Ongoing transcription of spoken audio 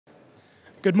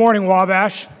Good morning,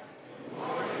 Wabash.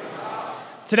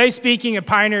 Today speaking at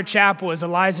Pioneer Chapel is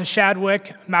Eliza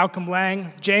Shadwick, Malcolm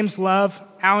Lang, James Love,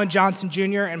 Alan Johnson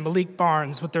Jr., and Malik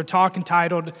Barnes with their talk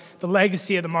entitled The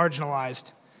Legacy of the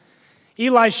Marginalized.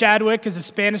 Eli Shadwick is a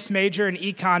Spanish major and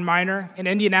econ minor, an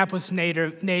Indianapolis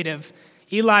native.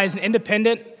 Eli is an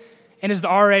independent and is the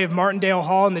RA of Martindale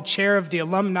Hall and the chair of the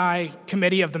alumni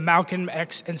committee of the Malcolm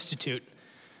X Institute.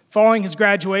 Following his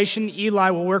graduation, Eli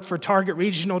will work for Target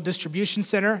Regional Distribution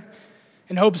Center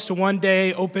and hopes to one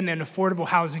day open an affordable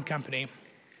housing company.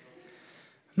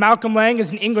 Malcolm Lang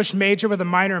is an English major with a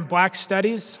minor in Black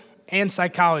Studies and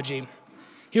psychology.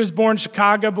 He was born in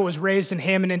Chicago but was raised in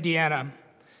Hammond, Indiana.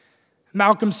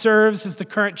 Malcolm serves as the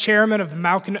current chairman of the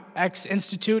Malcolm X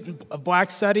Institute of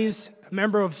Black Studies, a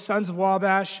member of Sons of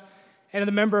Wabash, and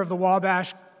a member of the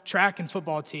Wabash track and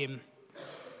football team.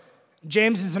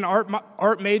 James is an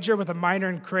art major with a minor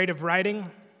in creative writing.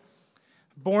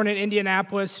 Born in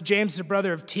Indianapolis, James is a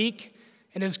brother of Teak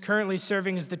and is currently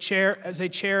serving as a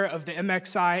chair of the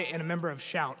MXI and a member of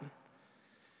Shout.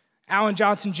 Alan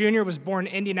Johnson Jr. was born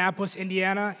in Indianapolis,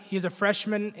 Indiana. He is a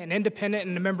freshman, an independent,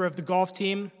 and a member of the golf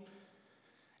team.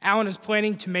 Alan is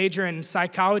planning to major in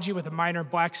psychology with a minor in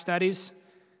Black Studies.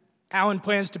 Alan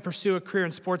plans to pursue a career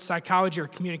in sports psychology or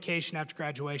communication after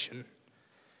graduation.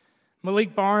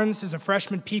 Malik Barnes is a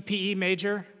freshman PPE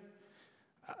major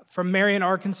from Marion,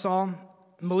 Arkansas.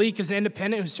 Malik is an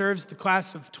independent who serves the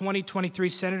class of 2023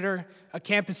 senator, a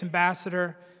campus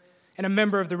ambassador, and a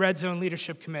member of the Red Zone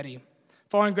Leadership Committee.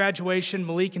 Following graduation,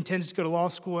 Malik intends to go to law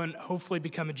school and hopefully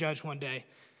become a judge one day.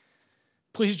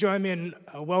 Please join me in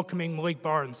welcoming Malik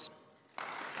Barnes.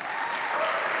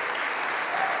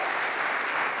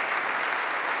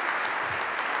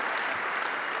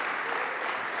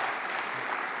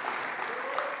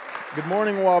 Good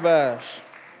morning, Wabash.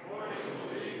 Good morning,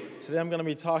 Malik. Today I'm going to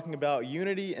be talking about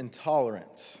unity and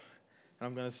tolerance. And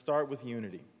I'm going to start with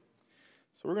unity.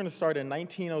 So we're going to start in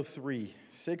 1903,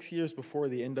 6 years before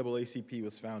the NAACP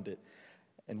was founded.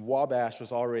 And Wabash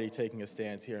was already taking a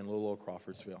stance here in little old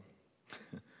Crawfordsville.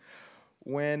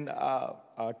 When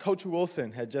Coach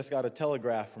Wilson had just got a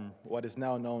telegraph from what is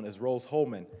now known as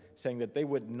Rolls-Holman saying that they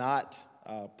would not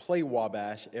play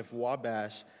Wabash if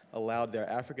Wabash allowed their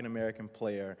African-American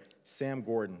player, Sam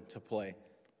Gordon, to play.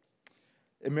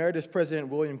 Emeritus President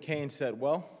William Kane said,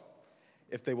 well,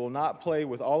 if they will not play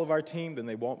with all of our team, then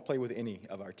they won't play with any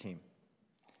of our team.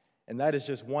 And that is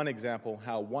just one example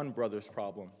how one brother's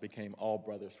problem became all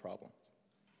brothers' problems.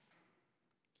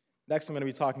 Next, I'm going to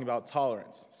be talking about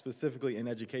tolerance, specifically in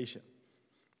education.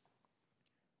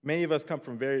 Many of us come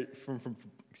from very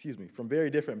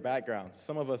different backgrounds.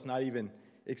 Some of us not even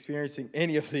experiencing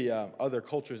any of the other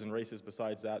cultures and races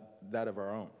besides that of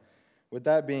our own. With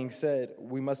that being said,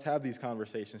 we must have these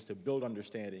conversations to build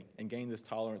understanding and gain this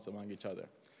tolerance among each other.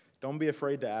 Don't be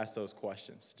afraid to ask those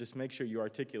questions. Just make sure you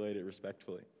articulate it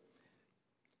respectfully.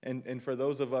 And for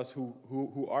those of us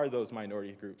who are those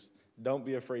minority groups, don't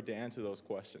be afraid to answer those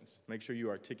questions. Make sure you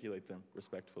articulate them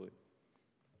respectfully.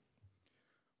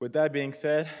 With that being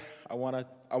said, I want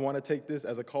to take this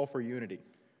as a call for unity.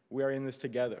 We are in this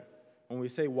together. When we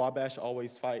say Wabash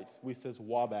always fights, we say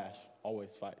Wabash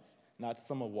always fights, not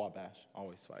some of Wabash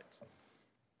always fights.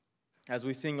 As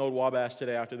we sing Old Wabash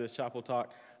today after this chapel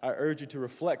talk, I urge you to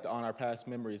reflect on our past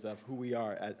memories of who we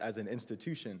are as an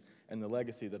institution and the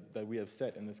legacy that we have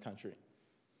set in this country.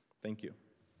 Thank you.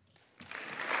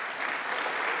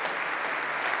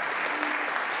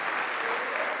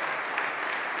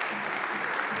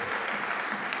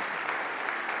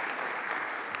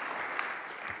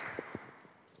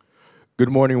 Good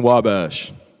morning,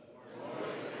 Wabash.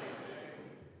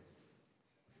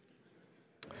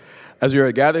 As we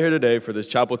are gathered here today for this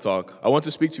chapel talk, I want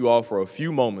to speak to you all for a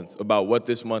few moments about what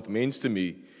this month means to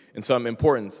me and some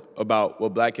importance about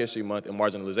what Black History Month and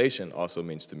marginalization also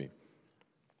means to me.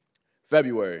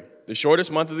 February, the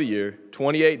shortest month of the year,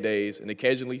 28 days and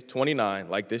occasionally 29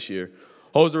 like this year,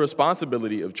 holds the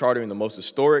responsibility of chartering the most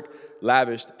historic,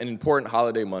 lavish, and important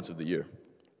holiday months of the year.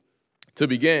 To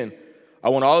begin, I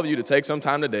want all of you to take some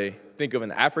time today, think of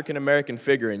an African-American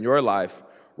figure in your life,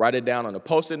 write it down on a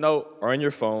Post-it note or on your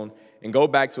phone, and go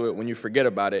back to it when you forget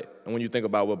about it and when you think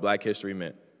about what Black history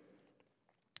meant.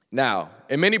 Now,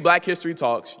 in many Black history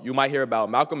talks, you might hear about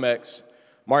Malcolm X,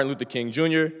 Martin Luther King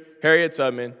Jr., Harriet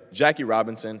Tubman, Jackie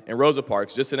Robinson, and Rosa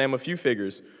Parks, just to name a few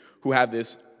figures who have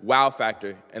this wow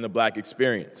factor in the Black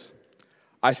experience.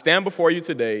 I stand before you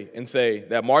today and say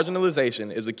that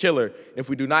marginalization is a killer. If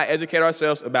we do not educate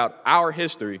ourselves about our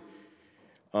history,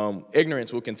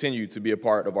 ignorance will continue to be a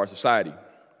part of our society.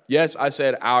 Yes, I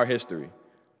said our history.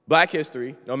 Black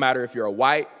history, no matter if you're a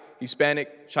white,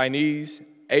 Hispanic, Chinese,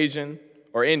 Asian,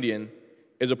 or Indian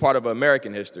is a part of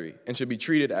American history and should be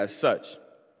treated as such.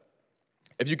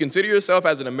 If you consider yourself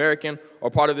as an American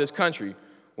or part of this country,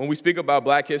 when we speak about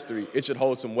Black history, it should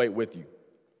hold some weight with you.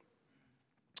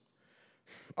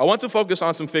 I want to focus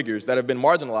on some figures that have been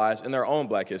marginalized in their own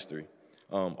Black history,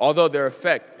 although their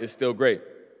effect is still great.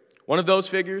 One of those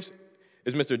figures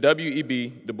is Mr.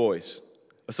 W.E.B. Du Bois,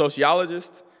 a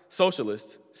sociologist,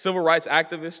 socialist, civil rights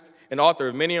activist, and author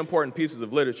of many important pieces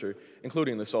of literature,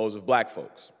 including The Souls of Black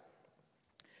Folks.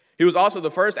 He was also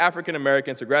the first African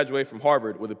American to graduate from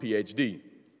Harvard with a PhD.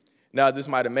 Now, this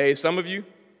might amaze some of you,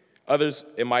 others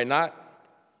it might not.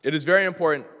 It is very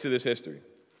important to this history.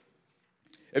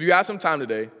 If you have some time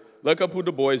today, look up who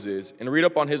Du Bois is and read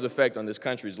up on his effect on this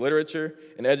country's literature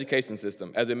and education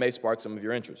system, as it may spark some of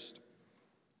your interest.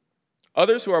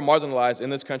 Others who are marginalized in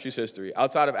this country's history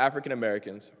outside of African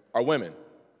Americans are women,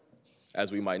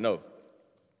 as we might know.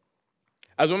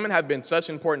 As women have been such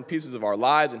important pieces of our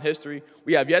lives and history,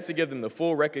 we have yet to give them the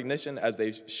full recognition as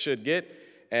they should get,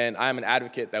 and I am an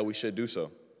advocate that we should do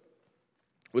so.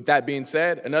 With that being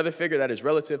said, another figure that is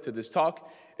relative to this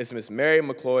talk is Miss Mary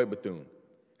McLeod Bethune.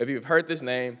 If you've heard this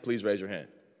name, please raise your hand.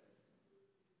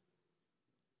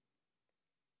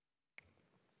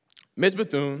 Ms.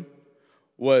 Bethune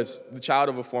was the child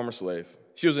of a former slave.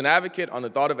 She was an advocate on the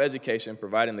thought of education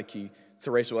providing the key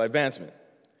to racial advancement.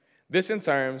 This, in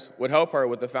turn, would help her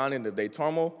with the founding of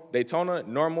Daytona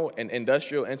Normal and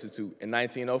Industrial Institute in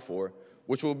 1904,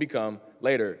 which will become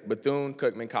later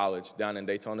Bethune-Cookman College down in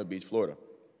Daytona Beach, Florida.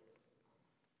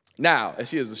 Now, as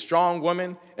she is a strong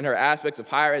woman in her aspects of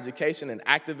higher education and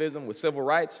activism with civil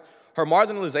rights, her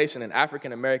marginalization in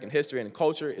African American history and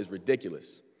culture is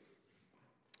ridiculous.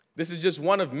 This is just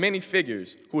one of many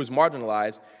figures who is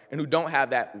marginalized and who don't have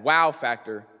that wow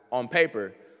factor on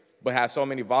paper, but have so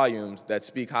many volumes that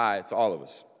speak high to all of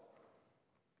us.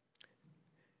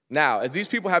 Now, as these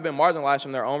people have been marginalized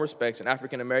from their own respects in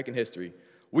African American history,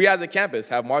 we as a campus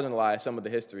have marginalized some of the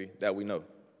history that we know.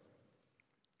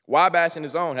 Wabash in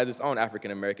his own has its own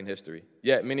African American history,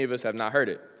 yet many of us have not heard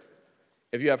it.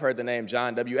 If you have heard the name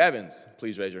John W. Evans,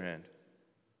 please raise your hand.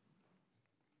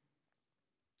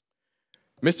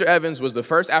 Mr. Evans was the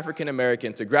first African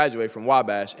American to graduate from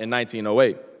Wabash in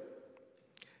 1908.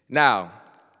 Now,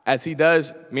 as he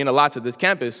does mean a lot to this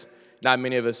campus, not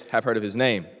many of us have heard of his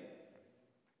name.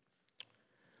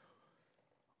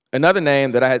 Another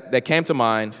name that came to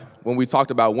mind when we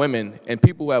talked about women and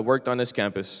people who have worked on this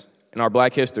campus in our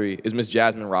Black history is Miss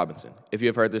Jasmine Robinson. If you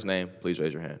have heard this name, please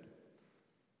raise your hand.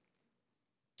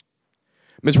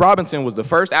 Ms. Robinson was the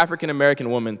first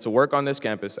African-American woman to work on this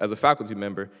campus as a faculty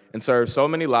member and served so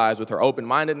many lives with her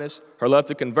open-mindedness, her love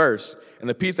to converse, and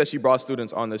the peace that she brought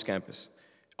students on this campus,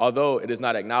 although it is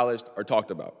not acknowledged or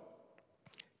talked about.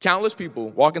 Countless people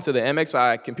walk into the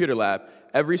MXI computer lab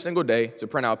every single day to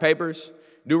print out papers,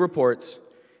 do reports,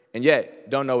 and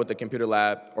yet don't know what the computer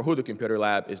lab or who the computer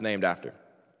lab is named after.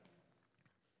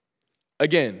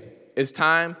 Again, it's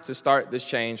time to start this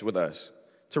change with us,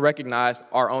 to recognize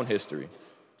our own history,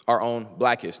 our own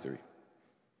Black history.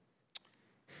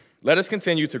 Let us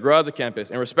continue to grow as a campus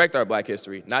and respect our Black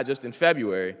history, not just in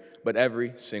February, but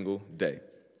every single day.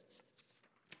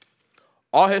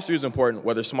 All history is important,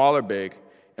 whether small or big,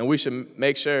 and we should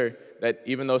make sure that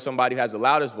even though somebody has the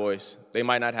loudest voice, they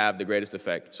might not have the greatest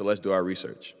effect, so let's do our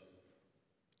research.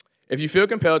 If you feel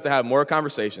compelled to have more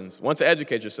conversations, want to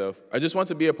educate yourself, or just want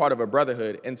to be a part of a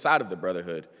brotherhood inside of the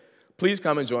brotherhood, please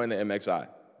come and join the MXI.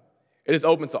 It is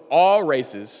open to all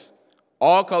races,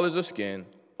 all colors of skin,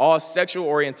 all sexual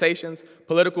orientations,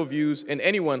 political views, and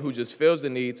anyone who just feels the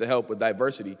need to help with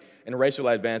diversity and racial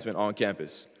advancement on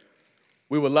campus.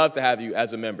 We would love to have you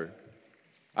as a member.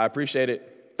 I appreciate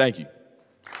it. Thank you.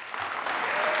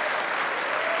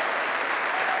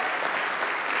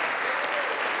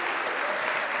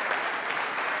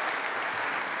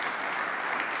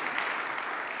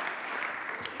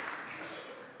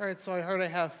 All right, so I heard I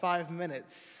have 5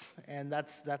 minutes, and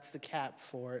that's the cap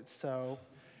for it. So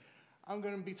I'm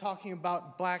going to be talking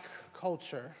about Black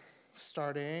culture,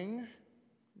 starting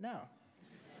now.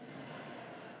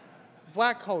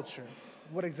 Black culture,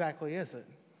 what exactly is it?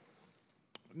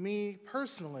 Me,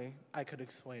 personally, I could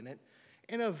explain it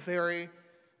in a very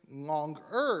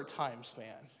longer time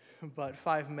span, but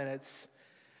 5 minutes,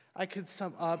 I could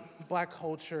sum up Black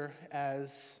culture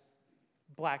as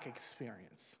Black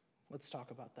experience. Let's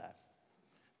talk about that.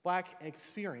 Black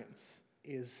experience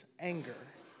is anger,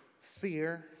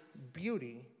 fear,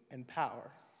 beauty, and power.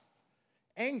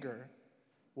 Anger,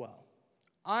 well,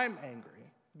 I'm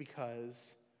angry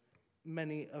because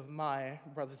many of my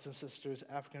brothers and sisters,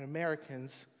 African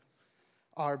Americans,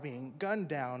 are being gunned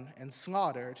down and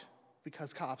slaughtered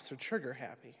because cops are trigger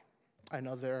happy. I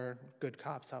know there are good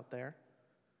cops out there,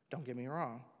 don't get me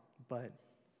wrong, but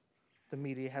the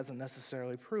media hasn't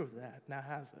necessarily proved that, now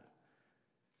has it?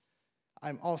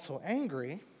 I'm also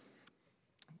angry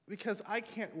because I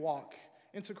can't walk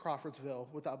into Crawfordsville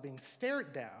without being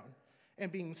stared down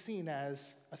and being seen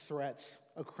as a threat,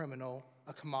 a criminal,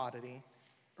 a commodity,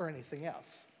 or anything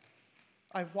else.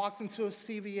 I walked into a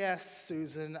CVS,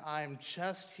 Susan. I'm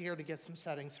just here to get some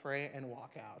setting spray and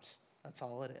walk out. That's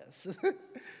all it is.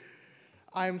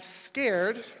 I'm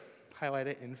scared,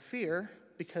 highlighted in fear,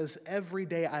 because every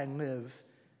day I live,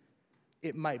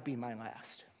 it might be my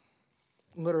last.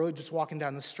 Literally just walking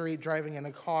down the street, driving in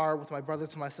a car with my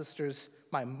brothers and my sisters,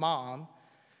 my mom,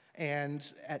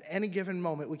 and at any given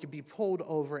moment, we could be pulled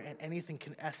over and anything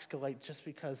can escalate just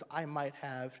because I might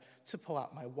have to pull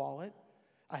out my wallet.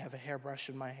 I have a hairbrush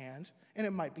in my hand, and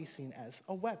it might be seen as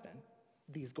a weapon.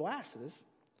 These glasses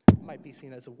might be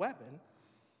seen as a weapon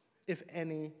if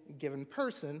any given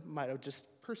person might have just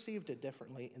perceived it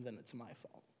differently, and then it's my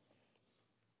fault.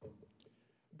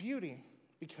 Beauty,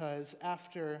 because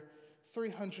after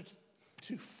 300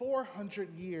 to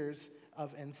 400 years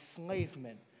of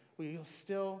enslavement, we've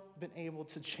still been able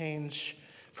to change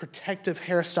protective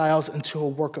hairstyles into a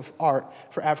work of art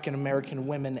for African American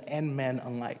women and men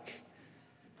alike.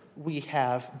 We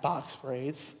have box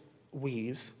braids,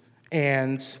 weaves,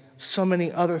 and so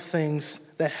many other things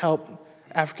that help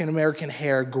African American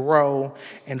hair grow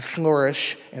and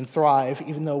flourish and thrive,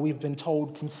 even though we've been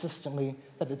told consistently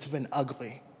that it's been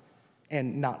ugly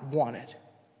and not wanted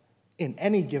in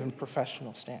any given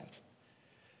professional stance.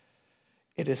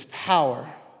 It is power,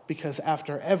 because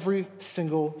after every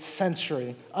single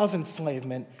century of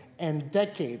enslavement and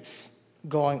decades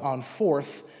going on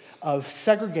forth of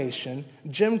segregation,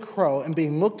 Jim Crow, and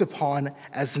being looked upon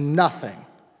as nothing,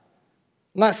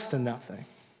 less than nothing,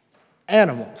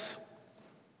 animals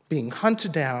being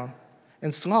hunted down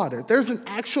and slaughtered. There's an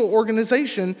actual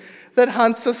organization that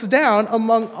hunts us down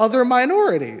among other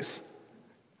minorities.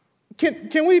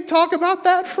 Can we talk about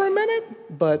that for a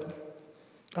minute? But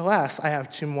alas, I have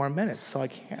 2 more minutes, so I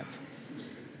can't.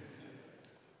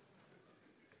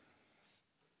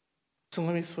 So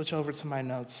let me switch over to my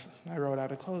notes. I wrote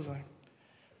out a closing.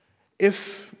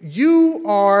 If you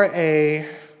are a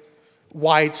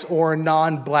white or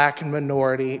non-black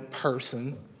minority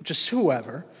person, just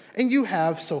whoever, and you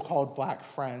have so-called black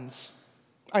friends,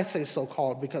 I say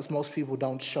so-called because most people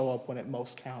don't show up when it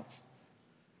most counts.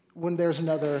 When there's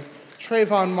another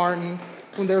Trayvon Martin,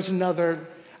 when there's another,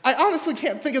 I honestly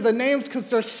can't think of the names because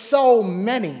there's so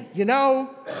many, you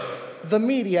know? The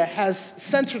media has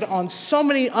centered on so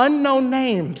many unknown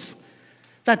names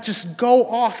that just go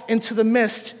off into the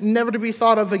mist, never to be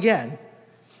thought of again.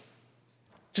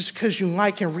 Just because you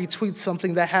like and retweet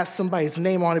something that has somebody's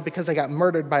name on it because they got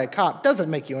murdered by a cop doesn't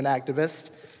make you an activist.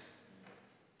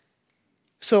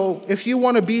 So if you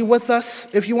want to be with us,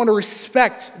 if you want to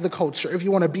respect the culture, if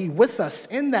you want to be with us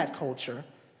in that culture,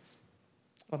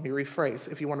 let me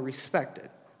rephrase, if you want to respect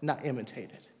it, not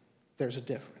imitate it. There's a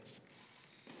difference.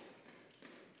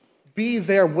 Be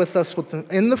there with us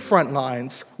in the front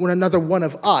lines when another one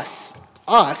of us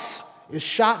is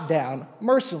shot down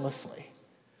mercilessly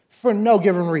for no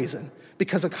given reason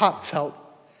because a cop felt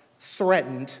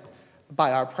threatened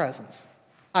by our presence.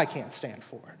 I can't stand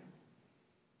for it.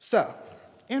 So,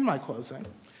 in my closing,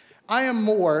 I am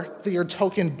more than your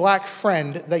token black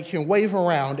friend that you can wave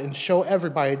around and show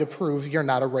everybody to prove you're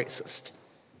not a racist.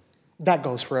 That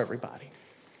goes for everybody.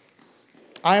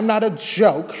 I am not a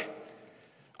joke.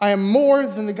 I am more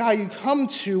than the guy you come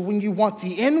to when you want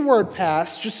the N-word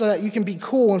pass just so that you can be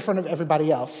cool in front of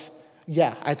everybody else.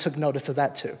 Yeah, I took notice of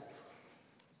that too.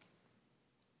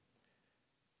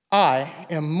 I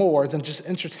am more than just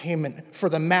entertainment for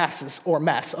the masses, or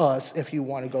mass us if you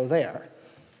want to go there.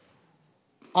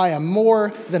 I am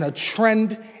more than a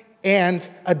trend and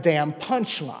a damn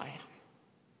punchline.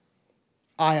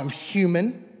 I am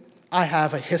human. I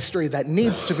have a history that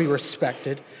needs to be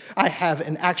respected. I have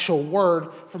an actual word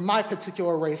for my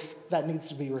particular race that needs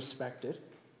to be respected.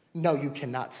 No, you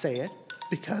cannot say it,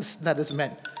 because that is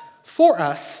meant for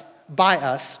us, by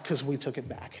us, because we took it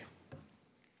back.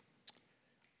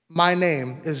 My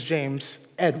name is James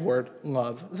Edward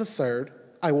Love III.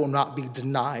 I will not be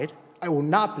denied. I will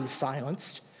not be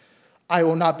silenced. I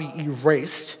will not be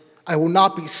erased. I will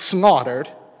not be slaughtered.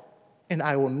 And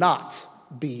I will not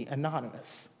be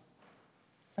anonymous.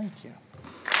 Thank you.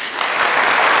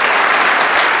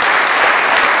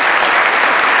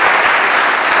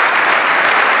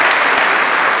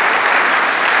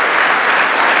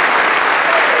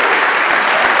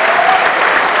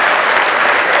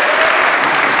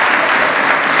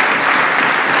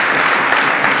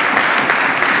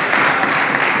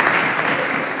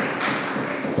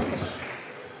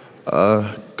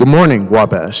 Good morning,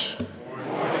 Wabash.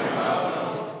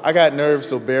 I got nerves,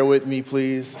 so bear with me,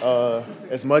 please.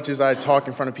 As much as I talk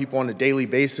in front of people on a daily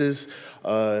basis,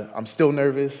 I'm still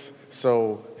nervous,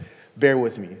 so bear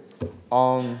with me.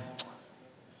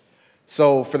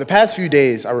 So for the past few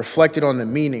days, I reflected on the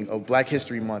meaning of Black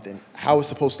History Month and how it's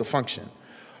supposed to function.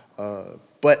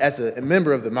 But as a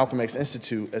member of the Malcolm X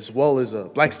Institute, as well as a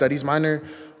Black Studies minor,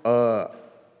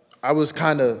 I was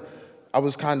kind of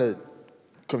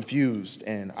confused,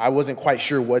 and I wasn't quite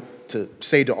sure what to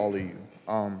say to all of you.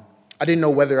 I didn't know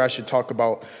whether I should talk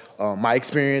about my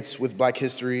experience with Black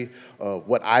history,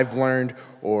 what I've learned,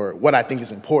 or what I think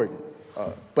is important.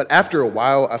 But after a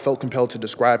while, I felt compelled to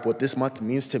describe what this month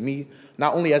means to me,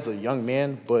 not only as a young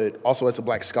man, but also as a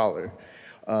Black scholar,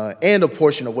 and a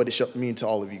portion of what it should mean to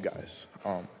all of you guys.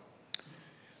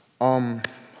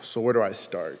 So where do I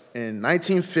start? In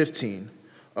 1915,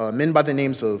 men by the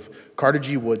names of Carter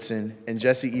G. Woodson and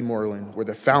Jesse E. Moreland were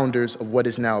the founders of what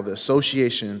is now the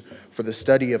Association for the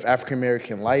Study of African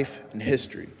American Life and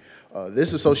History.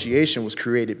 This association was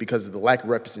created because of the lack of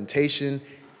representation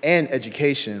and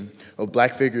education of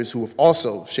Black figures who have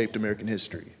also shaped American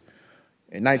history.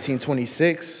 In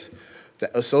 1926,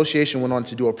 the association went on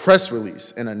to do a press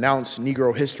release and announce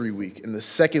Negro History Week in the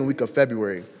second week of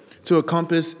February to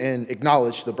encompass and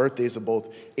acknowledge the birthdays of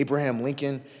both Abraham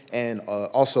Lincoln and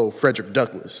also Frederick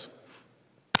Douglass.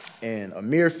 And a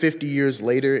mere 50 years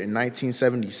later, in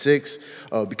 1976,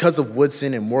 because of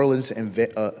Woodson and Moreland's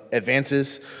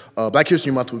advances, Black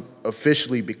History Month would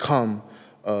officially become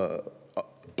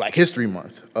Black History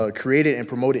Month, created and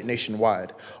promoted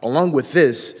nationwide. Along with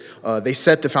this, they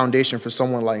set the foundation for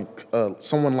someone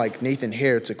like Nathan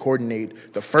Hare to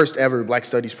coordinate the first ever Black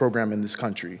Studies program in this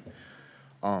country.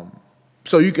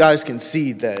 So you guys can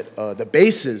see that the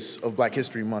basis of Black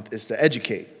History Month is to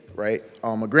educate, right?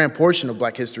 A grand portion of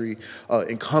Black history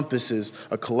encompasses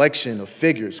a collection of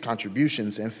figures,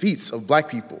 contributions, and feats of Black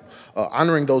people,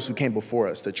 honoring those who came before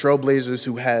us, the trailblazers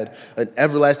who had an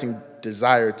everlasting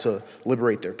desire to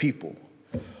liberate their people.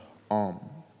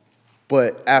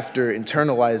 But after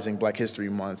internalizing Black History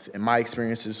Month and my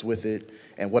experiences with it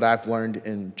and what I've learned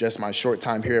in just my short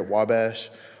time here at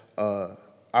Wabash,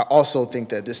 I also think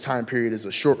that this time period is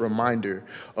a short reminder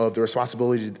of the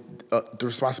responsibility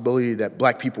that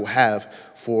Black people have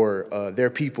for their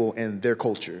people and their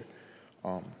culture.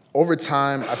 Over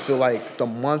time, I feel like the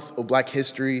month of Black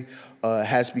history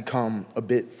has become a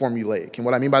bit formulaic. And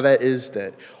what I mean by that is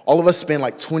that all of us spend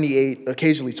like 28,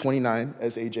 occasionally 29,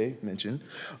 as AJ mentioned,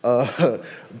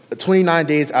 29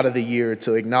 days out of the year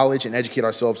to acknowledge and educate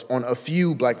ourselves on a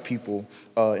few Black people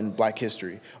in Black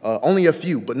history. Only a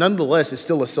few, but nonetheless, it's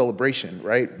still a celebration,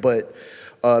 right? But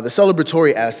the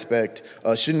celebratory aspect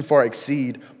shouldn't far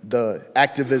exceed the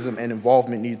activism and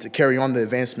involvement needed to carry on the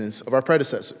advancements of our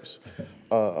predecessors.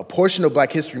 A portion of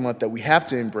Black History Month that we have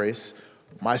to embrace,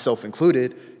 myself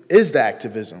included, is the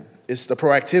activism. It's the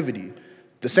proactivity.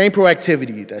 The same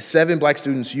proactivity that 7 Black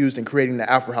students used in creating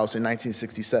the Afro House in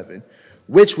 1967,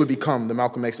 which would become the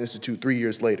Malcolm X Institute 3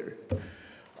 years later.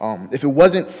 If it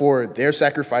wasn't for their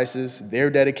sacrifices, their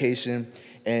dedication,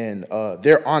 and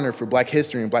their honor for Black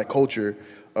history and Black culture,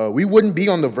 we wouldn't be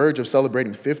on the verge of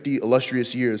celebrating 50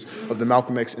 illustrious years of the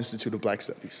Malcolm X Institute of Black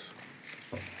Studies.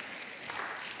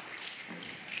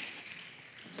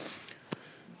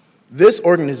 This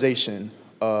organization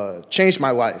changed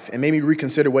my life and made me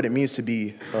reconsider what it means to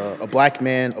be a Black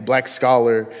man, a Black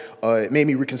scholar. It made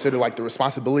me reconsider like the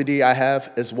responsibility I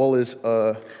have as well as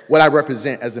what I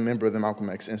represent as a member of the Malcolm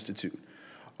X Institute.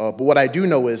 But what I do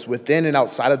know is within and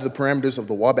outside of the parameters of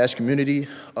the Wabash community,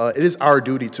 it is our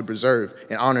duty to preserve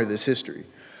and honor this history.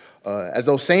 As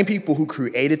those same people who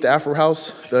created the Afro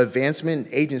House, the advancement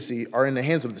and agency are in the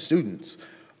hands of the students.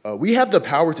 We have the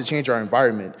power to change our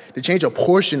environment, to change a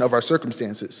portion of our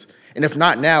circumstances. And if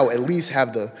not now, at least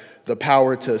have the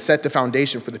power to set the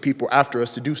foundation for the people after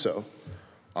us to do so.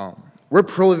 We're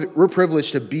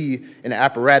privileged to be in an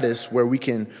apparatus where we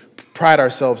can pride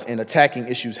ourselves in attacking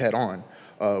issues head on.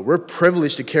 We're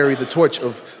privileged to carry the torch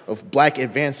of Black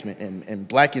advancement and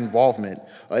Black involvement.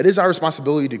 It is our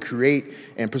responsibility to create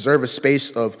and preserve a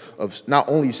space of not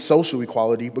only social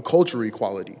equality, but cultural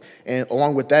equality. And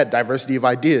along with that, diversity of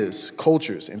ideas,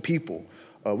 cultures, and people.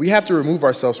 We have to remove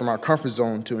ourselves from our comfort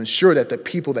zone to ensure that the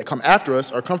people that come after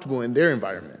us are comfortable in their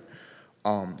environment,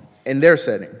 in their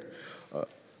setting.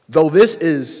 Though this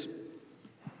is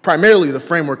primarily the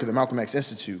framework of the Malcolm X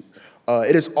Institute,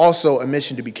 it is also a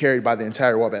mission to be carried by the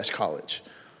entire Wabash College.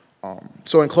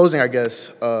 So in closing, I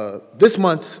guess, this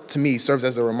month to me serves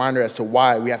as a reminder as to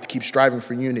why we have to keep striving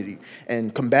for unity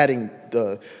and combating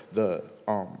the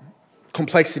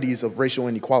complexities of racial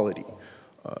inequality.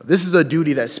 This is a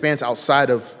duty that spans outside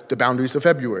of the boundaries of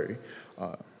February.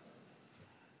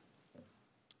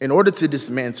 In order to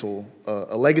dismantle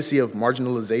a legacy of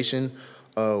marginalization,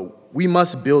 we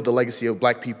must build the legacy of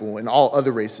Black people and all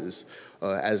other races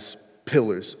as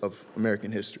pillars of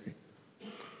American history.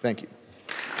 Thank you.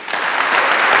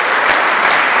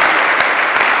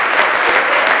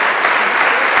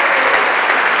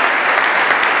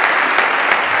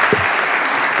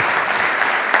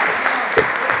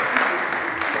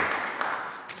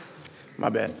 My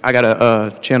bad. I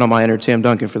gotta channel my inner Tim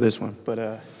Duncan for this one.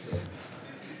 But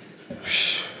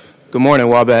good morning,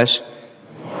 Wabash.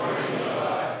 Good morning,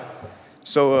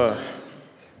 So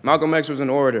Malcolm X was an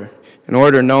orator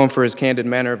known for his candid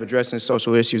manner of addressing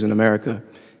social issues in America.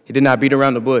 He did not beat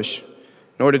around the bush,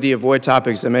 nor did he avoid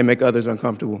topics that may make others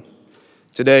uncomfortable.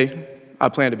 Today, I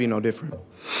plan to be no different.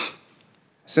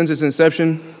 Since its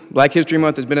inception, Black History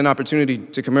Month has been an opportunity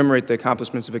to commemorate the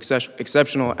accomplishments of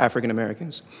exceptional African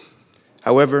Americans.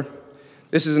 However,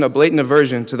 this isn't a blatant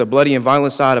aversion to the bloody and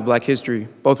violent side of Black history,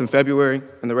 both in February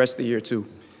and the rest of the year, too.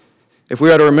 If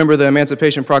we are to remember the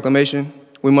Emancipation Proclamation,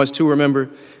 we must, too, remember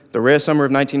the rare summer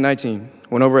of 1919,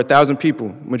 when over 1,000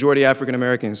 people, majority African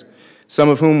Americans, some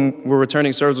of whom were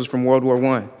returning soldiers from World War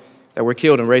I, that were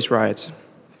killed in race riots.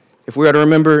 If we are to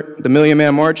remember the Million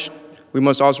Man March, we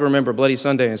must also remember Bloody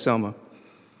Sunday in Selma.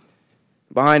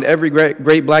 Behind every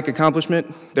great Black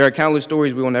accomplishment, there are countless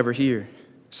stories we will never hear,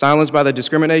 silenced by the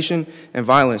discrimination and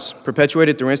violence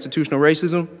perpetuated through institutional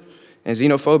racism and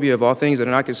xenophobia of all things that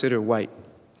are not considered white.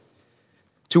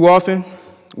 Too often,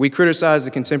 we criticize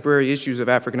the contemporary issues of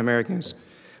African Americans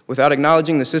without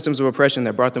acknowledging the systems of oppression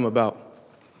that brought them about.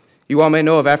 You all may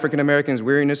know of African Americans'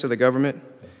 weariness of the government,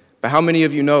 but how many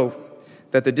of you know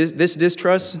that this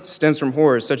distrust stems from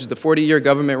horrors such as the 40-year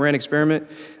government-ran experiment,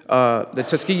 the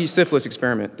Tuskegee syphilis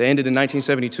experiment that ended in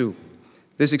 1972.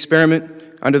 This experiment,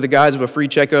 under the guise of a free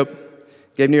checkup,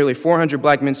 gave nearly 400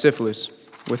 Black men syphilis,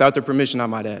 without their permission, I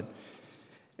might add,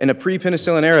 in a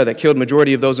pre-penicillin era that killed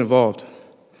majority of those involved.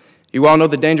 You all know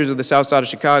the dangers of the south side of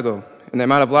Chicago and the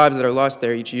amount of lives that are lost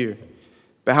there each year.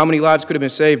 But how many lives could have been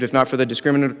saved if not for the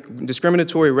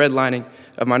discriminatory redlining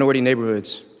of minority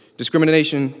neighborhoods,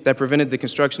 discrimination that prevented the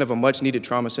construction of a much-needed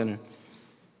trauma center?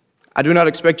 I do not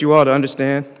expect you all to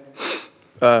understand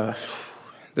the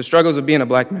struggles of being a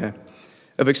Black man,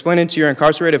 of explaining to your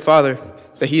incarcerated father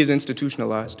that he is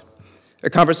institutionalized, a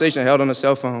conversation held on a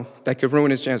cell phone that could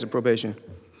ruin his chance of probation.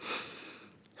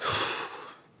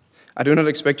 I do not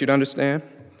expect you to understand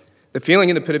the feeling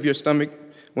in the pit of your stomach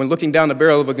when looking down the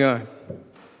barrel of a gun.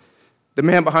 The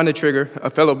man behind the trigger, a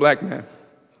fellow Black man,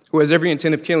 who has every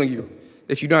intent of killing you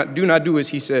if you do not do as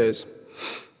he says.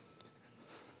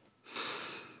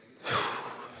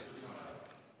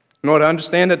 Nor to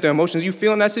understand that the emotions you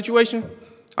feel in that situation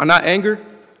are not anger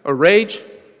or rage,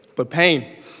 but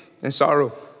pain and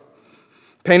sorrow.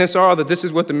 Pain and sorrow that this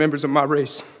is what the members of my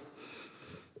race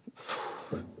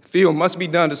feel must be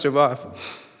done to survive.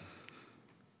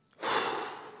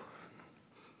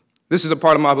 This is a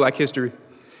part of my Black history,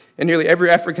 and nearly every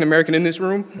African American in this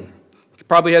room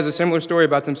probably has a similar story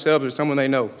about themselves or someone they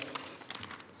know.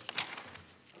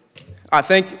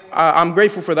 I'm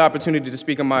grateful for the opportunity to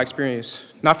speak on my experience,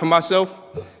 not for myself,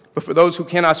 but for those who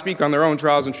cannot speak on their own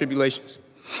trials and tribulations.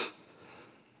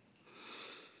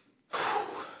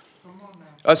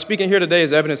 Us speaking here today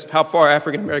is evidence of how far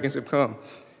African Americans have come.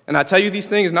 And I tell you these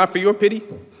things not for your pity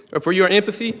or for your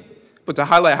empathy, but to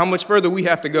highlight how much further we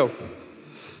have to go.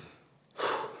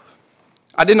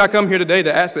 I did not come here today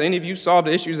to ask that any of you solve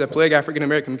the issues that plague African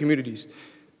American communities,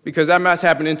 because that must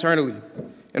happen internally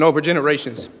and over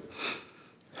generations.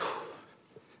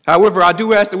 However, I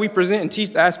do ask that we present and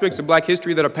teach the aspects of Black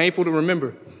history that are painful to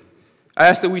remember. I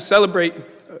ask that we celebrate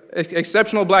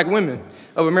exceptional Black women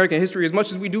of American history as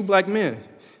much as we do Black men,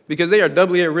 because they are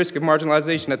doubly at risk of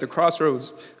marginalization at the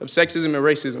crossroads of sexism and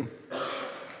racism.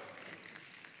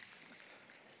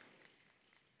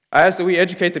 I ask that we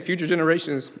educate the future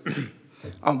generations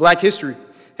on Black history,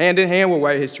 hand in hand with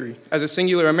white history, as a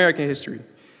singular American history,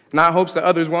 not in hopes that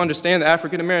others will understand the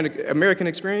African American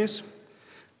experience,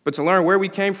 but to learn where we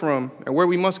came from and where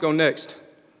we must go next,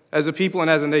 as a people and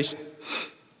as a nation,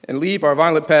 and leave our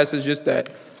violent past as just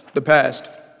that, the past.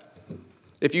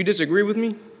 If you disagree with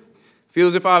me, feel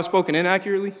as if I have spoken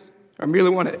inaccurately, or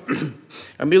merely want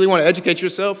to educate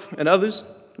yourself and others,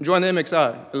 join the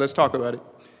MXI, and let's talk about it.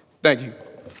 Thank you.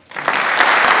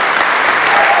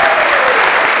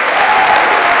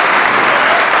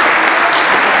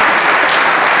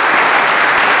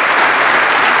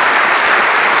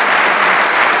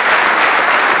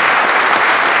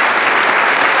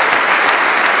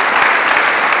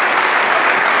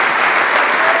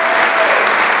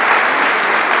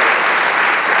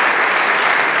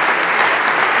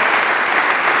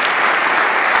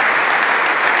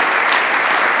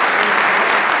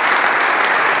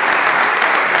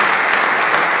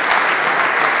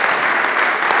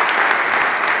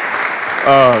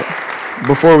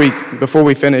 Before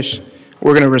we finish,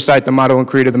 we're going to recite the motto and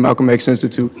creed of the Malcolm X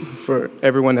Institute for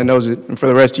everyone that knows it, and for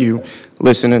the rest of you,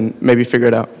 listen and maybe figure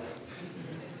it out.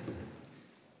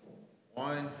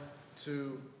 1,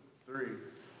 2, 3.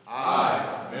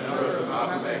 I, member of the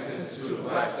Malcolm X Institute of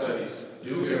Black Studies,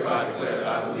 do hereby declare that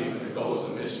I believe in the goals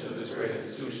and mission of this great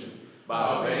institution.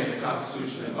 By obeying the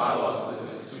Constitution and bylaws of this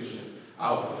institution,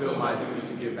 I will fulfill my duties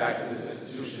and give back to this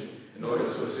institution in order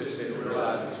to assist it in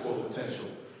realizing its full potential.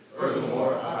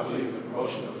 Furthermore, I believe in the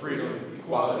promotion of freedom,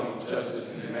 equality,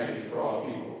 justice, and humanity for all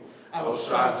people. I will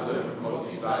strive to live and promote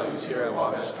these values here at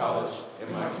Wabash College,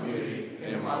 in my community,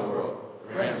 and in my world.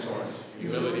 Ram's horns,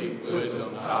 humility,